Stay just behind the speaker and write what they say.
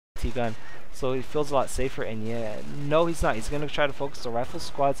AT gun, so he feels a lot safer. And yeah, no, he's not. He's going to try to focus the rifle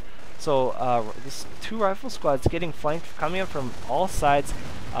squads. So this 2 rifle squads getting flanked, coming in from all sides.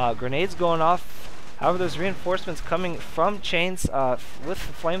 Grenades going off. However, there's reinforcements coming from Chains with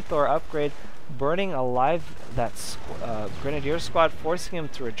the flamethrower upgrade, burning alive that Grenadier squad, forcing him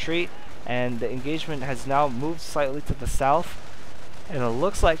to retreat. And the engagement has now moved slightly to the south. And it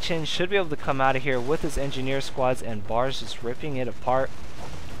looks like Chains should be able to come out of here with his engineer squads and bars just ripping it apart.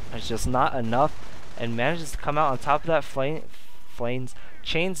 It's just not enough, and manages to come out on top of that flames.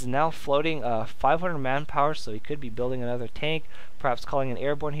 Chains now floating 500 manpower, so he could be building another tank, perhaps calling an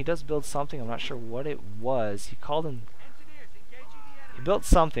airborne. He does build something, I'm not sure what it was. He built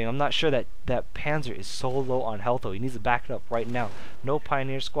something. I'm not sure. That Panzer is so low on health though. He needs to back it up right now. No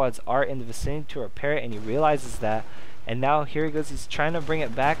Pioneer squads are in the vicinity to repair it, and he realizes that. And now here he goes. He's trying to bring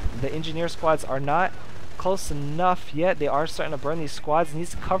it back. The engineer squads are not close enough yet. They are starting to burn these squads. He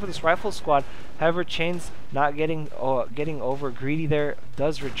needs to cover this rifle squad. However, Chains not getting over greedy there.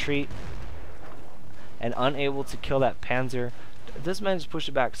 Does retreat and unable to kill that Panzer. This man just pushed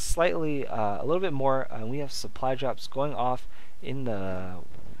it back slightly, a little bit more. We have supply drops going off in the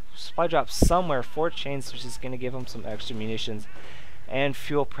supply drops somewhere for Chains, which is going to give him some extra munitions and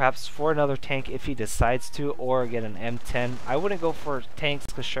fuel, perhaps for another tank if he decides to, or get an M10. I wouldn't go for tanks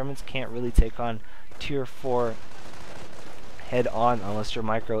because Shermans can't really take on tier 4 head on unless your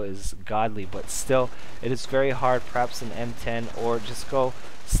micro is godly, but still it is very hard. Perhaps an M10, or just go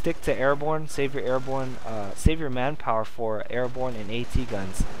stick to airborne, save your manpower for airborne and AT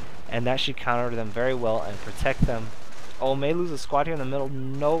guns, and that should counter them very well and protect them. Oh, may lose a squad here in the middle.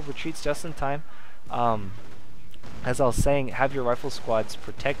 No, retreats just in time. As I was saying, have your rifle squads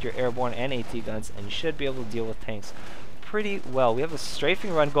protect your airborne and AT guns, and you should be able to deal with tanks pretty well. We have a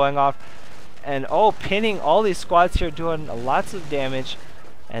strafing run going off, and oh, pinning all these squads here, doing lots of damage.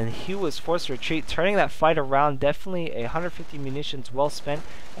 And he was forced to retreat, turning that fight around. Definitely 150 munitions well spent,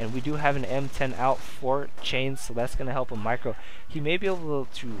 and we do have an M10 out for Chains, so that's going to help him micro. He may be able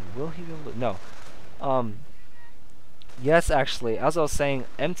to, will he be able to, no. Yes, actually, as I was saying,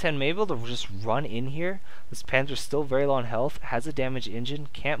 M10 may be able to just run in here. This Panzer's still very low on health, has a damaged engine,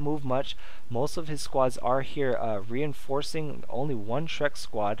 can't move much. Most of his squads are here reinforcing, only one Shrek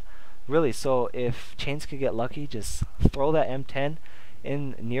squad. Really, so if Chains could get lucky, just throw that M10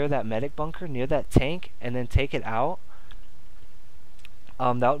 in near that medic bunker, near that tank, and then take it out.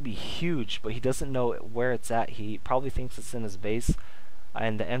 That would be huge, but he doesn't know where it's at. He probably thinks it's in his base,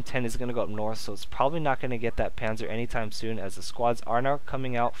 and the M10 is going to go up north, so it's probably not going to get that Panzer anytime soon, as the squads are now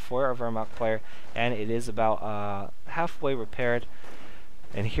coming out for a Wehrmacht player, and it is about halfway repaired.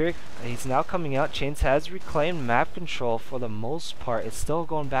 And here he's now coming out. Chains has reclaimed map control for the most part. It's still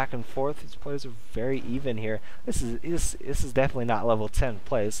going back and forth. These players are very even here. This is definitely not level 10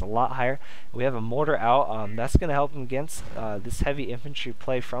 play. It's a lot higher. We have a mortar out. That's going to help him against this heavy infantry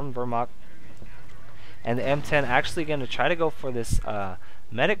play from Wehrmacht. And the M10 actually going to try to go for this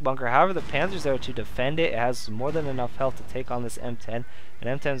medic bunker. However, the Panzer's there to defend it. It has more than enough health to take on this M10.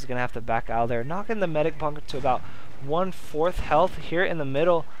 And M10 is going to have to back out of there, knocking the medic bunker to about 1/4 health here in the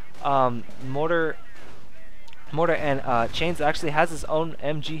middle. Mortar and Chains actually has his own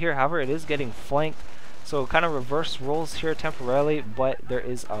MG here. However, it is getting flanked, so kind of reverse roles here temporarily, but there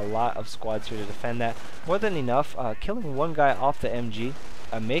is a lot of squads here to defend that. More than enough. Killing one guy off the MG.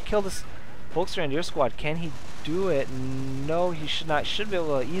 May kill this Volksgrenadier squad. Can he do it? No, he should not. Should be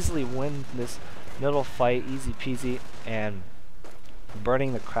able to easily win this middle fight, easy peasy, and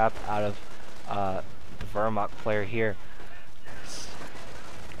burning the crap out of the Wehrmacht player here.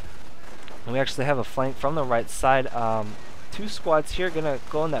 And we actually have a flank from the right side. 2 squads here gonna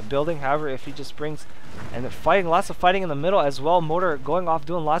go in that building. However, if he just brings, and they're fighting, lots of fighting in the middle as well. Mortar going off,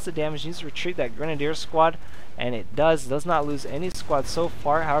 doing lots of damage. Needs to retreat that Grenadier squad, and it does not lose any squad so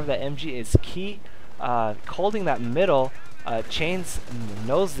far. However, that MG is key, holding that middle. Chains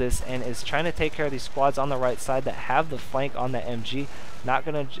knows this and is trying to take care of these squads on the right side that have the flank on the MG. Not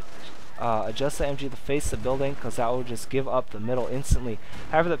gonna adjust the MG to face the building, because that will just give up the middle instantly.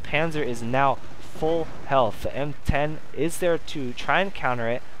 However, the Panzer is now full health. The M10 is there to try and counter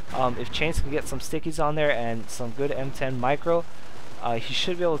it. If Chains can get some stickies on there and some good M10 micro, he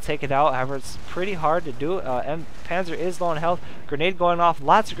should be able to take it out. However, it's pretty hard to do. Panzer is low on health. Grenade going off.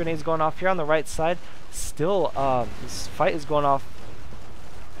 Lots of grenades going off here on the right side. Still, this fight is going off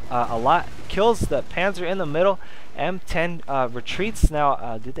a lot. Kills the Panzer in the middle. M10 retreats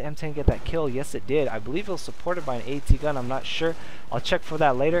now. Did the M10 get that kill? Yes, it did. I believe it was supported by an AT gun. I'm not sure. I'll check for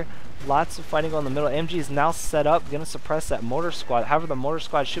that later. Lots of fighting on the middle. MG is now set up, going to suppress that mortar squad. However, the mortar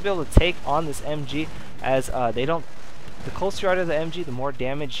squad should be able to take on this MG, as they don't the closer you are to the MG, the more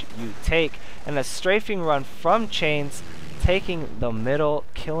damage you take. And a strafing run from Chains, taking the middle,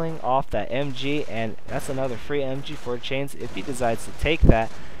 killing off that MG, and that's another free MG for Chains if he decides to take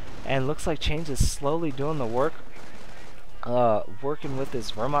that. And looks like Chains is slowly doing the work, working with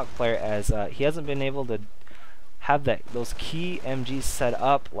this Vermont player, as he hasn't been able to have those key MGs set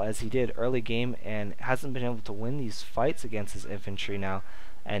up as he did early game, and hasn't been able to win these fights against his infantry now.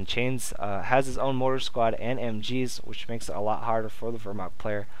 And Chains has his own mortar squad and MGs, which makes it a lot harder for the Vermont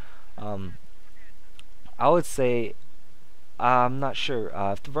player. I would say, I'm not sure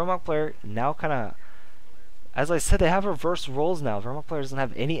if the Vermont player now kind of, as I said, they have reverse roles now. Vermont player doesn't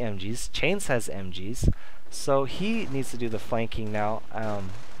have any MGs. Chains has MGs, so he needs to do the flanking now.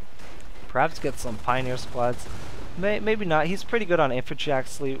 Perhaps get some Pioneer squads. Maybe not. He's pretty good on infantry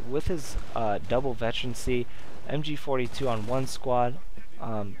actually with his double veterancy. MG42 on one squad.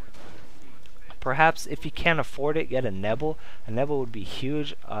 Perhaps if he can't afford it, get a Nebel. A Nebel would be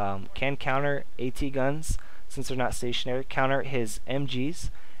huge. Can counter AT guns since they're not stationary. Counter his MGs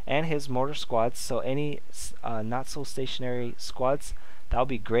and his mortar squads. So any not so stationary squads, that would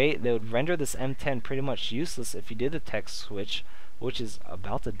be great. They would render this M10 pretty much useless if he did the tech switch, which is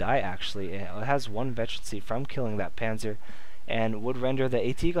about to die actually. It has one veterancy from killing that Panzer, and would render the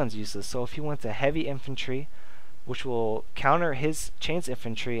AT guns useless. So if he went to heavy infantry, which will counter his Chains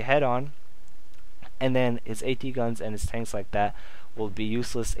infantry head on, and then his AT guns and his tanks like that will be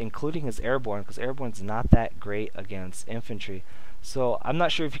useless, including his airborne, because airborne's not that great against infantry. So I'm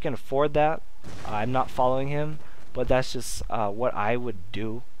not sure if you can afford that. I'm not following him, but that's just what I would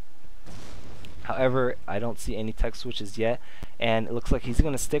do. However, I don't see any tech switches yet, and it looks like he's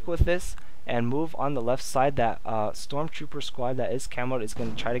going to stick with this and move on the left side. That stormtrooper squad that is camoed is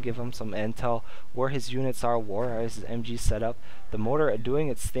going to try to give him some intel where his units are, where his MG set up. The mortar doing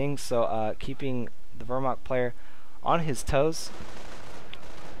its thing, so keeping the Vermont player on his toes.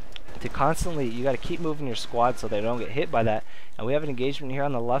 To constantly, you got to keep moving your squad so they don't get hit by that. And we have an engagement here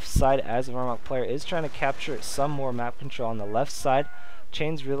on the left side as the Vermont player is trying to capture some more map control on the left side.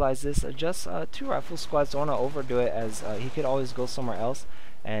 Chains realize this, adjusts 2 rifle squads, don't want to overdo it, as he could always go somewhere else.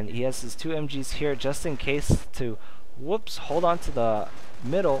 And he has his 2 MGs here just in case to, whoops, hold on to the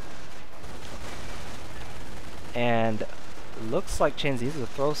middle. And looks like Chains needs to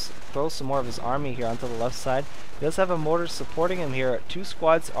throw some more of his army here onto the left side. He does have a mortar supporting him here. 2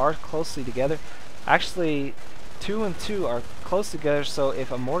 squads are closely together. Actually, 2 and 2 are close together, so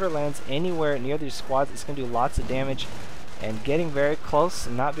if a mortar lands anywhere near these squads, it's going to do lots of damage. And getting very close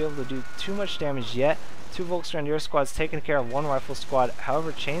and not be able to do too much damage yet. 2 Volksgrenadier squads taking care of 1 rifle squad.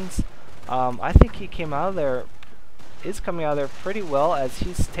 However, Chains, I think he came out of there, is coming out of there pretty well, as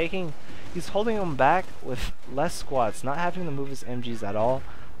he's holding them back with less squads, not having to move his MGs at all,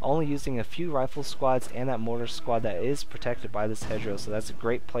 only using a few rifle squads and that mortar squad that is protected by this hedgerow. So that's a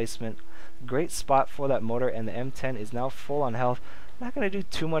great placement, great spot for that mortar, and the M10 is now full on health. Not going to do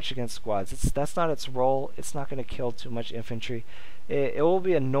too much against squads. That's not its role. It's not going to kill too much infantry. It will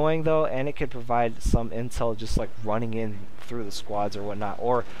be annoying though, and it could provide some intel, just like running in through the squads or whatnot,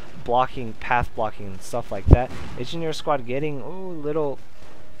 or blocking, path blocking and stuff like that. Engineer squad getting a little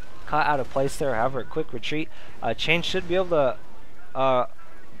caught out of place there. However, a quick retreat. Chain should be able to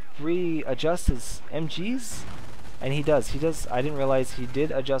readjust his MGs, and he does. I didn't realize he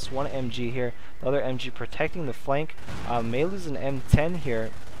did adjust one MG here. The other MG protecting the flank. May lose an M10 here.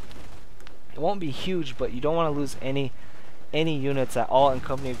 It won't be huge, but you don't want to lose any units at all in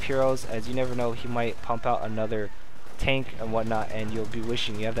company of heroes, as you never know, he might pump out another tank and whatnot, and you'll be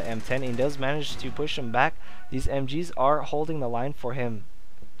wishing you have the M10. And he does manage to push him back. These MGs are holding the line for him,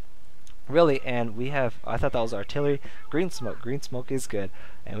 really. And we have, I thought that was artillery. Green smoke is good,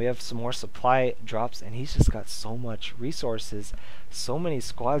 and we have some more supply drops, and he's just got so much resources, so many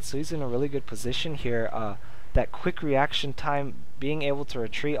squads, so he's in a really good position here. That quick reaction time, being able to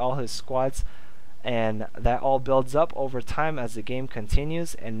retreat all his squads, and that all builds up over time as the game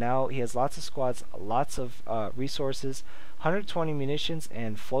continues. And now he has lots of squads, lots of resources, 120 munitions,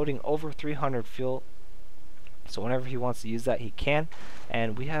 and floating over 300 fuel. So whenever he wants to use that, he can.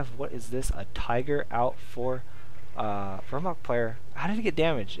 And we have, what is this, a Tiger out for Vermont player. How did he get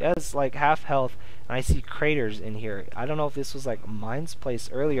damaged? It has like half health, and I see craters in here. I don't know if this was like mines placed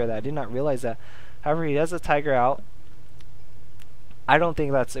earlier that I did not realize that. However, he has a Tiger out. I don't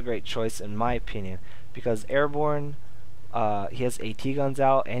think that's a great choice in my opinion, because airborne, he has AT guns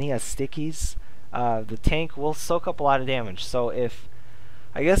out, and he has stickies. The tank will soak up a lot of damage. So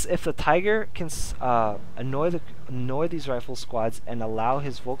I guess if the Tiger can annoy these rifle squads and allow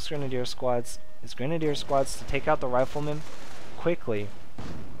his Volksgrenadier squads, to take out the riflemen quickly,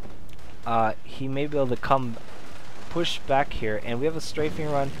 he may be able to come push back here, and we have a strafing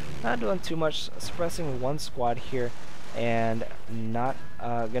run, not doing too much, suppressing one squad here, and not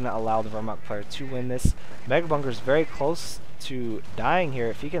gonna allow the Wehrmacht player to win this. Mega Bunker's very close to dying here.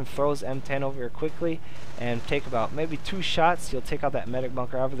 If he can throw his M10 over here quickly and take about maybe 2 shots, he'll take out that medic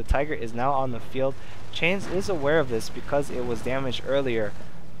bunker. However, the Tiger is now on the field. Chains is aware of this because it was damaged earlier,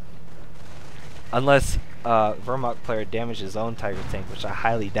 unless Wehrmacht player damaged his own Tiger tank, which I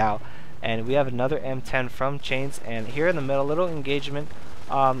highly doubt. And we have another M10 from Chains, and here in the middle, little engagement,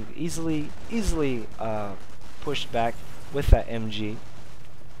 easily pushed back with that MG.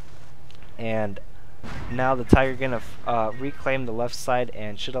 And now the Tiger gonna reclaim the left side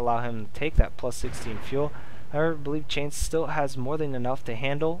and should allow him to take that plus 16 fuel. However, I believe Chains still has more than enough to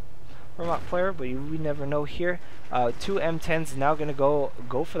handle Wehrmacht player, but we never know here. 2 M10s now gonna go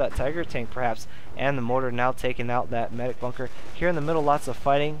for that Tiger tank perhaps, and the mortar now taking out that medic bunker. Here in the middle, lots of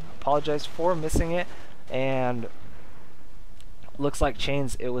fighting. Apologize for missing it, and looks like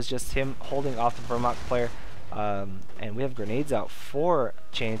Chains, it was just him holding off the Wehrmacht player. And we have grenades out for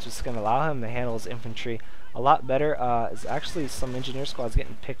Chains, which is going to allow him to handle his infantry a lot better. Is actually some engineer squads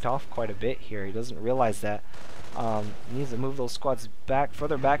getting picked off quite a bit here. He doesn't realize that. He needs to move those squads back,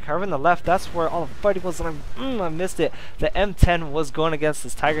 further back. However, in the left, that's where all the fighting was, and I missed it. The M10 was going against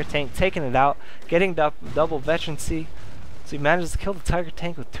this Tiger tank, taking it out, getting double veterancy. So he manages to kill the Tiger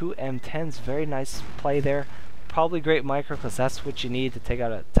tank with 2 M10s. Very nice play there. Probably great micro, because that's what you need to take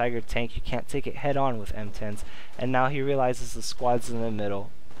out a Tiger tank. You can't take it head on with M10s. And now he realizes the squads in the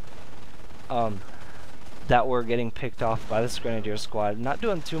middle that were getting picked off by this Grenadier squad. Not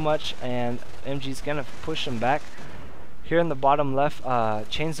doing too much, and MG's gonna push him back. Here in the bottom left,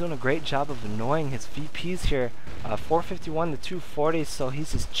 Chain's doing a great job of annoying his VPs here. 451 to 240, so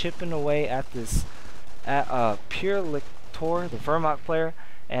he's just chipping away at this Purlictor, the Wehrmacht player,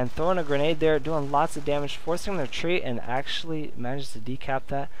 and throwing a grenade there, doing lots of damage, forcing him to retreat, and actually manages to decap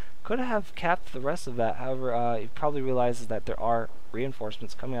that. Could have capped the rest of that. However, he probably realizes that there are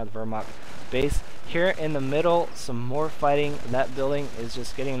reinforcements coming out of the Wehrmacht base. Here in the middle, some more fighting. That building is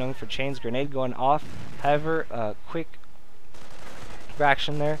just getting annoying for Chains. Grenade going off. However, quick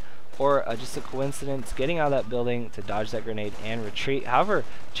fraction there, or just a coincidence, getting out of that building to dodge that grenade and retreat. However,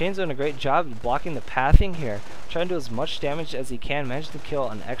 Chain's doing a great job of blocking the pathing here, trying to do as much damage as he can. Managed to kill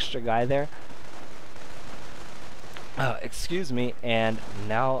an extra guy there. Excuse me, and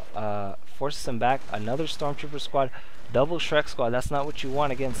now forces him back. Another Stormtrooper squad, double Shrek squad. That's not what you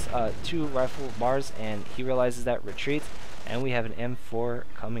want against 2 rifle bars, and he realizes that, retreats. And we have an M4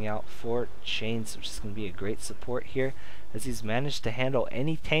 coming out for Chains, which is going to be a great support here, as he's managed to handle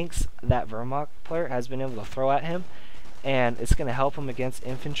any tanks that Wehrmacht player has been able to throw at him, and it's going to help him against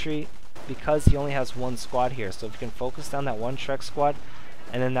infantry because he only has 1 squad here. So if you can focus down that 1 Shrek squad,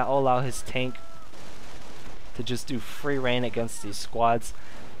 and then that will allow his tank to just do free reign against these squads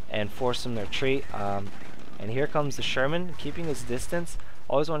and force them to retreat. And here comes the Sherman, keeping his distance.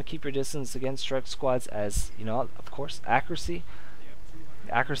 Always want to keep your distance against Shrek squads, as you know, of course, accuracy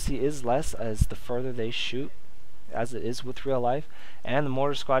is less as the further they shoot, as it is with real life. And the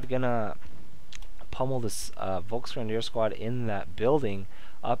mortar squad gonna pummel this Volksgrenadier squad in that building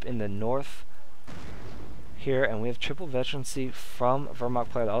up in the north here. And we have triple veterancy from Wehrmacht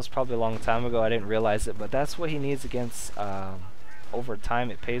player. That was probably a long time ago, I didn't realize it, but that's what he needs against over time.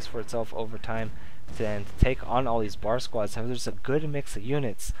 It pays for itself over time to take on all these bar squads. However, there's a good mix of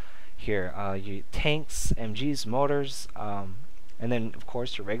units here. You tanks, MGs, motors, and then of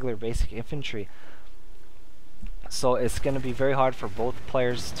course your regular basic infantry. So it's going to be very hard for both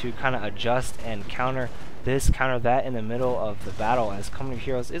players to kind of adjust and counter this, counter that in the middle of the battle, as Company of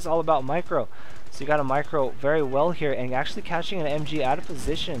Heroes is all about micro. So you got a micro very well here, and actually catching an MG out of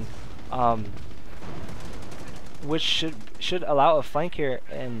position, which should allow a flank here.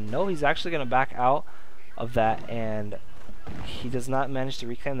 And no, he's actually going to back out of that, and he does not manage to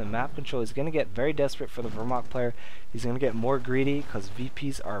reclaim the map control. He's going to get very desperate for the Wehrmacht player. He's going to get more greedy because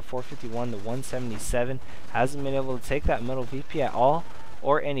VPs are 451 to 177. Hasn't been able to take that middle VP at all,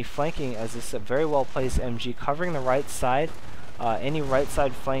 or any flanking, as it's a very well placed MG covering the right side. Any right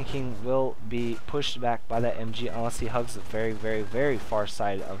side flanking will be pushed back by that MG unless he hugs the very, very, very far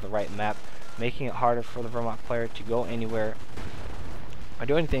side of the right map, making it harder for the Wehrmacht player to go anywhere or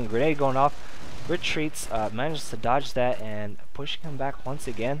do anything. Grenade going off, retreats, manages to dodge that and pushing him back once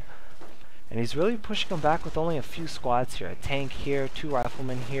again. And he's really pushing him back with only a few squads here. A tank here, 2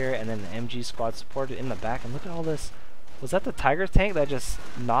 riflemen here, and then the MG squad supported in the back. And look at all this. Was that the Tiger tank that just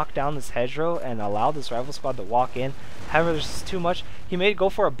knocked down this hedgerow and allowed this rifle squad to walk in? However, there's just too much. He may go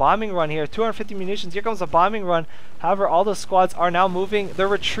for a bombing run here. 250 munitions. Here comes a bombing run. However, all the squads are now moving. They're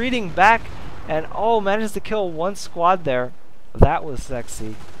retreating back And oh, manages to kill one squad there. That was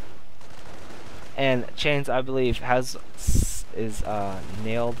sexy. And Chains, I believe,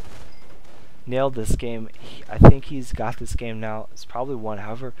 nailed this game. I think he's got this game now. It's probably won.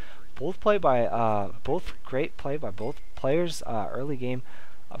 However, both great play by both players. Early game,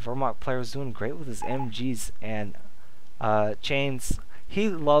 Vermont player was doing great with his MGs, and Chains, he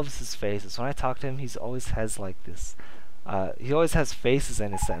loves his faces. When I talk to him, he always has like this. He always has faces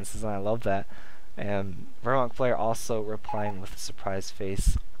in his sentences, and I love that. And Vermont player also replying with a surprise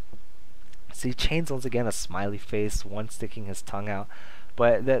face. See, Chains once again a smiley face, one sticking his tongue out.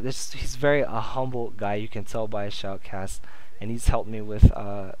 But he's very humble guy, you can tell by his shoutcast, and he's helped me with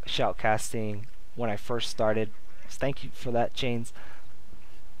shoutcasting when I first started. So thank you for that, Chains.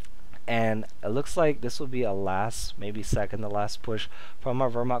 And it looks like this will be a last, maybe second to last push from our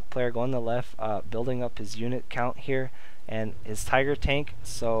Vermont player, going to the left, building up his unit count here and his Tiger tank.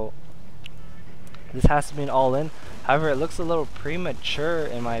 So this has to be an all-in. However, it looks a little premature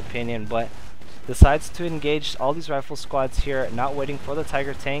in my opinion, but decides to engage all these rifle squads here, not waiting for the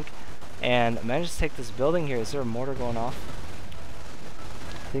Tiger tank, and manages to take this building here. Is there a mortar going off?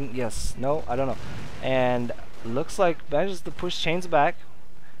 I think yes. No, I don't know. And looks like manages to push Chains back.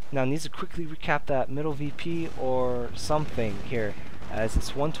 Now needs to quickly recap that middle VP or something here, as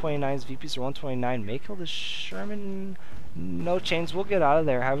it's 129's VPs are 129. May kill the Sherman. No, Chains will get out of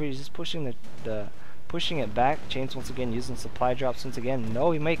there. However, he's just pushing pushing it back. Chains once again using supply drops once again.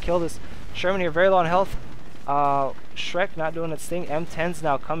 No, he may kill this Sherman here. Very low on health. Shrek not doing its thing. M10's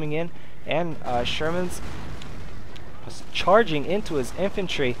now coming in, and Sherman's was charging into his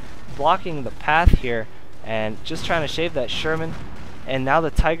infantry, blocking the path here, and just trying to shave that Sherman. And now the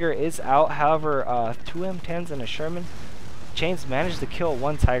Tiger is out. However, 2 M10s and a Sherman. Chains managed to kill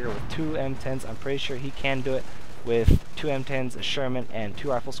one Tiger with 2 M10s. I'm pretty sure he can do it with 2 M10s, a Sherman, and 2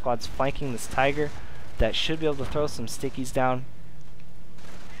 rifle squads flanking this Tiger. That should be able to throw some stickies down.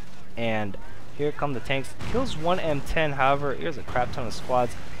 And here come the tanks. Kills 1 M10. However, here's a crap ton of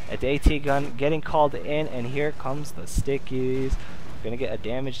squads at the AT gun getting called in, and here comes the stickies. Gonna get a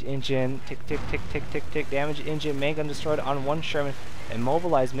damaged engine. Tick, tick, tick, tick, tick, tick. Damaged engine. Main gun destroyed on 1 Sherman.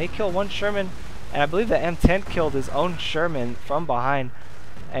 Immobilized. May kill 1 Sherman. And I believe that M10 killed his own Sherman from behind.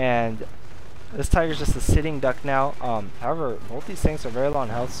 And this Tiger's just a sitting duck now. However, both these tanks are very low on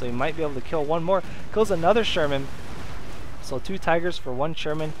health, so he might be able to kill one more. Kills another Sherman. So 2 Tigers for 1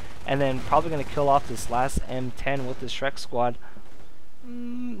 Sherman. And then probably gonna kill off this last M10 with the Shrek squad.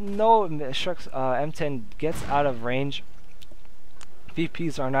 No, Shrek's M10 gets out of range.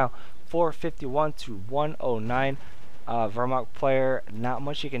 VPs are now 451 to 109. Vermont player, not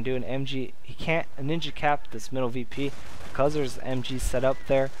much he can do. An MG, he can't ninja cap this middle VP because there's MG set up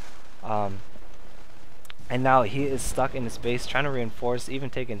there. And now he is stuck in his base trying to reinforce, even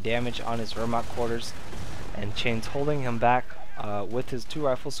taking damage on his Vermont quarters. And Chains holding him back with his 2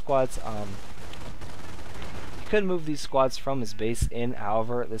 rifle squads. He could move these squads from his base in.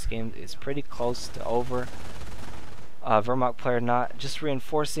 However, this game is pretty close to over. Vermont player not just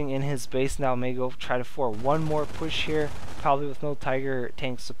reinforcing in his base now. May go try to for one more push here, probably with no Tiger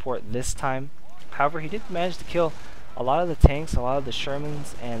tank support this time. However, he did manage to kill a lot of the tanks, a lot of the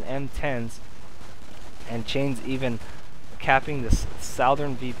Shermans and M10s, and Chains even capping this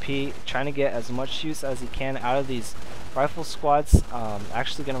southern VP, trying to get as much use as he can out of these rifle squads.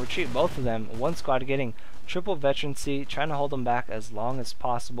 Actually going to retreat both of them. One squad getting triple veterancy, trying to hold them back as long as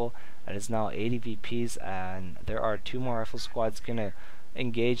possible. That is now 80 VPs, and there are 2 more rifle squads going to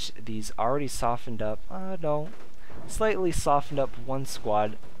engage these already softened up, slightly softened up 1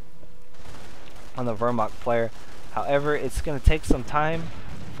 squad on the Vermont player. However, it's going to take some time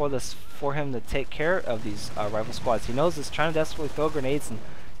for him to take care of these rifle squads. He knows it's trying to desperately throw grenades and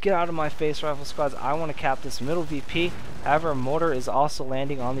get out of my face, rifle squads. I want to cap this middle VP. However, mortar is also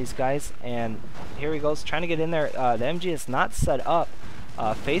landing on these guys, and here he goes trying to get in there. The MG is not set up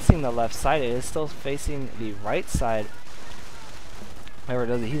facing the left side. It is still facing the right side.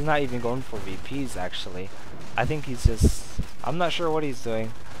 However, he's not even going for VPs actually. I think he's just, I'm not sure what he's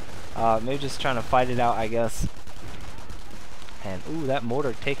doing. Maybe just trying to fight it out, I guess. And ooh, that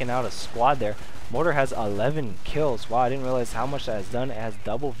mortar taking out a squad there. Mortar has 11 kills. Wow, I didn't realize how much that has done. It has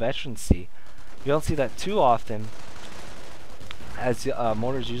double veterancy. You don't see that too often, as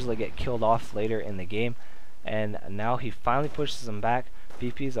mortars usually get killed off later in the game. And now he finally pushes them back.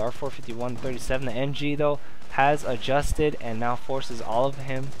 VPs are 451-37. The NG though has adjusted and now forces all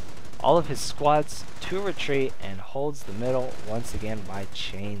of his squads to retreat and holds the middle once again by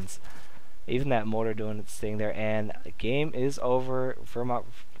Chains. Even that mortar doing its thing there, and the game is over. Vermont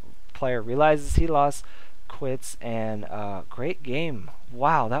player realizes he lost, quits, and great game.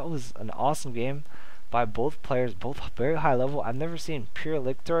 Wow, that was an awesome game by both players, both very high level. I've never seen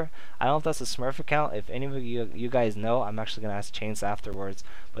Purlictor. I don't know if that's a Smurf account. If any of you guys know, I'm actually gonna ask Chance afterwards.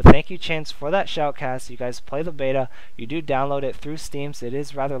 But thank you, Chance, for that shoutcast. You guys play the beta. You do download it through Steam, so it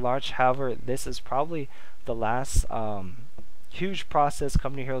is rather large. However, this is probably the last huge process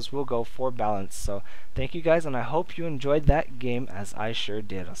Company Heroes will go for balance. So thank you guys, and I hope you enjoyed that game as I sure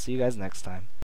did. I'll see you guys next time.